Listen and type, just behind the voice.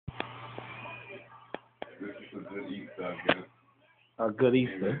Good Easter, I guess. A good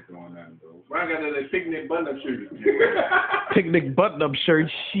Easter. Brian got that picnic button-up shirt. Picnic button-up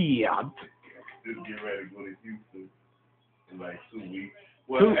shirt, shit. Just get ready to go to Houston in like 2 weeks.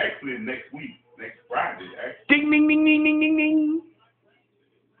 Well, actually next week, next Friday. Actually. Ding, ding, ding, ding, ding, ding, ding.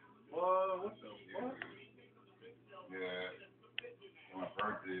 What the fuck? Yeah, my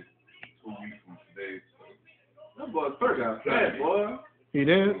birthday is 2 weeks from today. So. That boy's birthday got fat, boy. He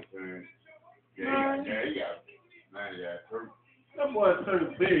did? Yeah, he got. Now he got hurt. That boy's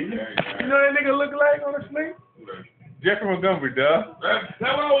turned big. Yeah. You know that nigga look like on the snake? Jeffrey Montgomery, duh. That's what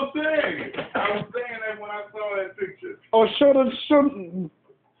I was saying. I was saying that when I saw that picture. Oh,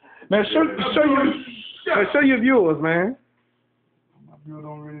 man, show your viewers, man. My viewer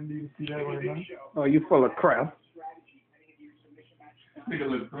don't really need to see that right now. Oh, you full of crap. Nigga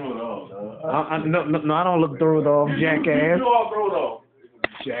look thrown off, dog. No, I don't look thrown off, jackass. You all thrown off.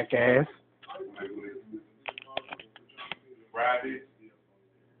 Jackass. Friday.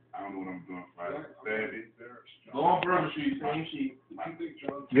 I don't know what I'm doing Friday. Saturday. Go on Bourbon Street, same sheet.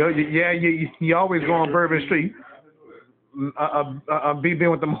 You always go on Bourbon Street. Be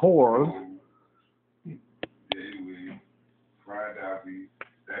with them whores. Yeah, anyway, Friday I'll be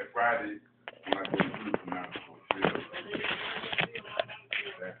that Friday when I go to Houston now.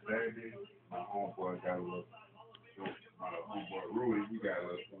 That Saturday, my homeboy got a little. My homeboy Rudy, he got a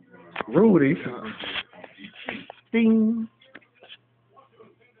little something. Rudy. Ding.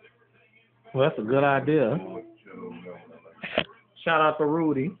 Well, that's a good idea. Shout out to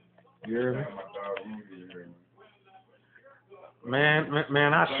Rudy. You hear me?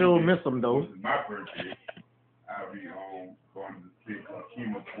 Man, I sure miss him though. My birthday, I'll be going to see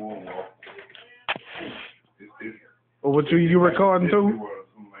Kima Boardwalk. Oh, what you recording too?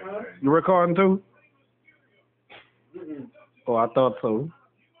 You recording too? Oh, I thought so.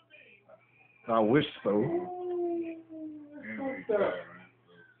 I wish so.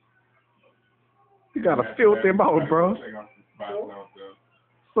 You got a filthy mouth, bro.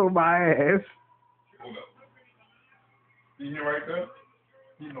 So my ass. Hold up. See him right there?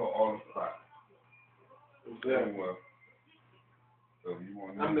 He know all the spots.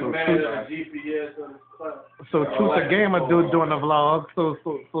 I'm the man of the GPS on the club. So Tusa Gamer doing the vlog. So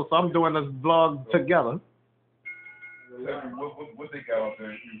I'm doing this vlog together. What they got out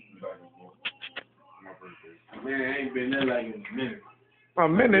there in Houston like for my birthday? Man, I ain't been there like in a minute. A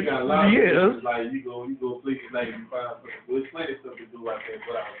minute, years. Like you go places like you find something. There's plenty of stuff to do out there.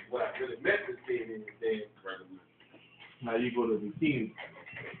 What I really meant to say is that how you go to the team.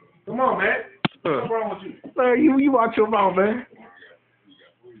 Come on, man. What's wrong with you? You watch your mouth, man.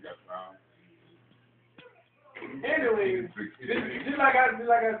 Anyway, just like I said,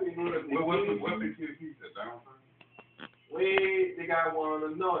 what's the kid pizza down? They got one on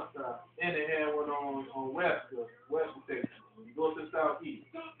the north side, and they had one on west Texas. You go to the southeast.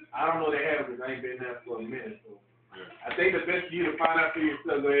 I don't know they have it. I ain't been there for a minute. So I think the best for you to find out for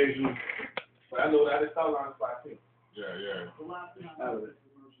yourself is you. But I know that it's all on the spot too. Yeah.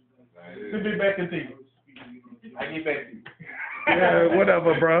 To be back in you. I get back to you. Yeah,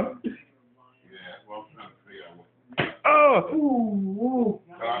 whatever, bro. Yeah, well, I'm trying to figure out what. Oh!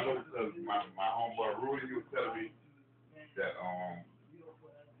 So I know because my homeboy Rudy, he was telling me that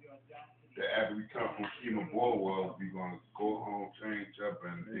after we come from Kima Boardwalk, we're gonna go home, change up,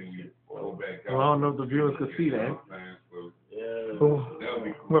 and then we go back out. Well, I don't know if the viewers can see that. So,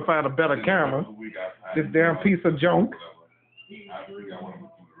 we'll find a better camera. This damn piece of junk. I think I want to do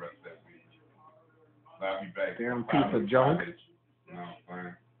the rest of that week. So I'll be back. Damn piece of junk. You know what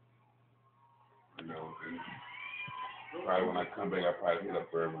I'm saying? Probably when I come back, I'll probably hit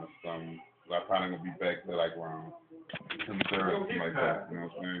up Bourbon or something. So I'm probably gonna be back there like around 10:30 or something like that. You know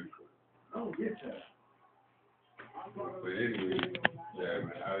what I'm saying? Oh, get that. But anyway, yeah,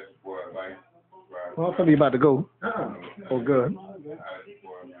 man, I just bought like. Well, I thought you about to go. Oh, good.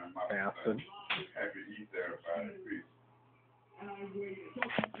 Bastard. Happy Easter, everybody. Peace.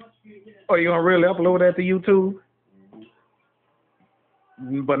 Oh, you gonna really upload that to YouTube?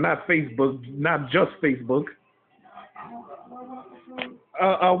 But not Facebook, not just Facebook.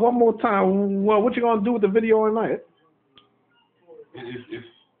 One more time. Well, what you gonna do with the video tonight?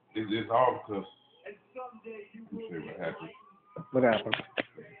 It's all because. Let me see what happened. What happened?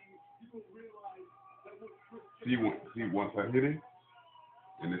 See, once I hit it,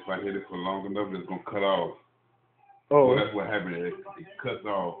 and if I hit it for long enough, it's gonna cut off. Oh, so that's what happened. It cuts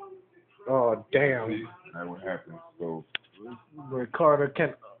off. Oh, damn. See? That's what happened. So. Ricardo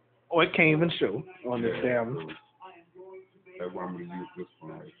can't. Oh, it can't even show on this damn. So that's why I'm gonna use this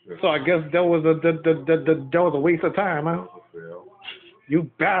one. So I guess that was a waste of time, huh? You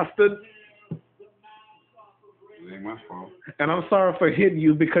bastard. It ain't my fault. And I'm sorry for hitting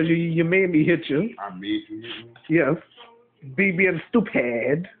you because you made me hit you. I made you hit me. Yes. Be being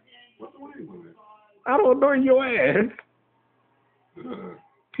stupid. What's the way with it? I don't know in your ass. Ugh.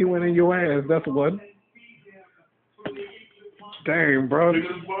 He went in your ass, that's what. Dang, bro.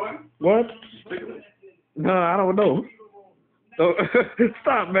 Tickles, boy? What? Tickles? No, I don't know. So,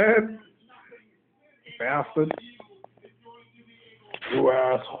 stop, man. Bastard. You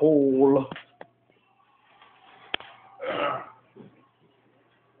asshole.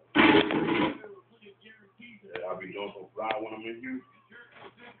 I'll be doing so fly when I'm in you.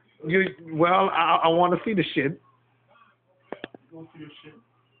 Well, I want to see the shit. You gonna see your shit?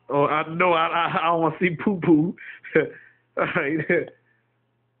 Oh, I want to see poo poo.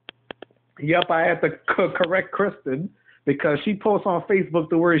 Yep, I had to correct Kristen because she posts on Facebook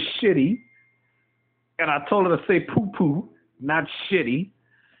the word shitty, and I told her to say poo poo, not shitty.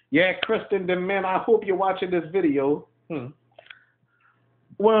 Yeah, Kristen, then man, I hope you're watching this video.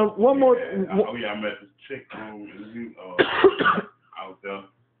 Well, one more. I met this chick out there.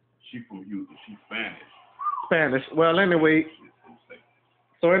 She from Houston. She's Spanish. Spanish. Well, anyway.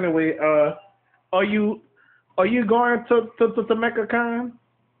 So anyway, are you going to Mecca-Con?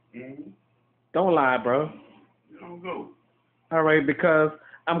 Mm-hmm. Don't lie, bro. Don't go. All right, because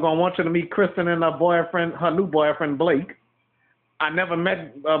I'm gonna want you to meet Kristen and her boyfriend, her new boyfriend Blake. I never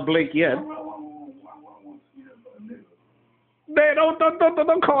met Blake yet. Man, don't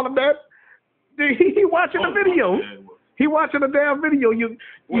call him that. He watching the video. He watching the damn video.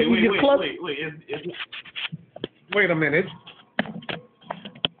 Wait a minute.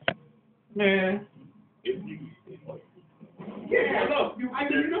 Man. Yeah, look, I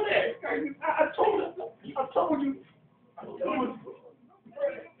didn't know that. I told you. I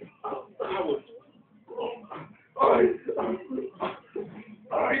was. All right.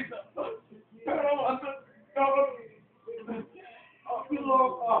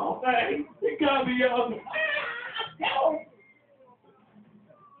 Oh, man. You got me on.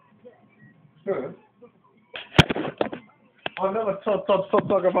 I'll never talk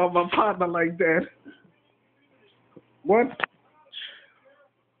about my partner like that. What?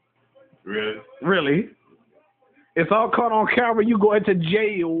 Really? Really? It's all caught on camera. You go into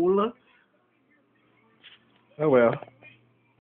jail. Oh well.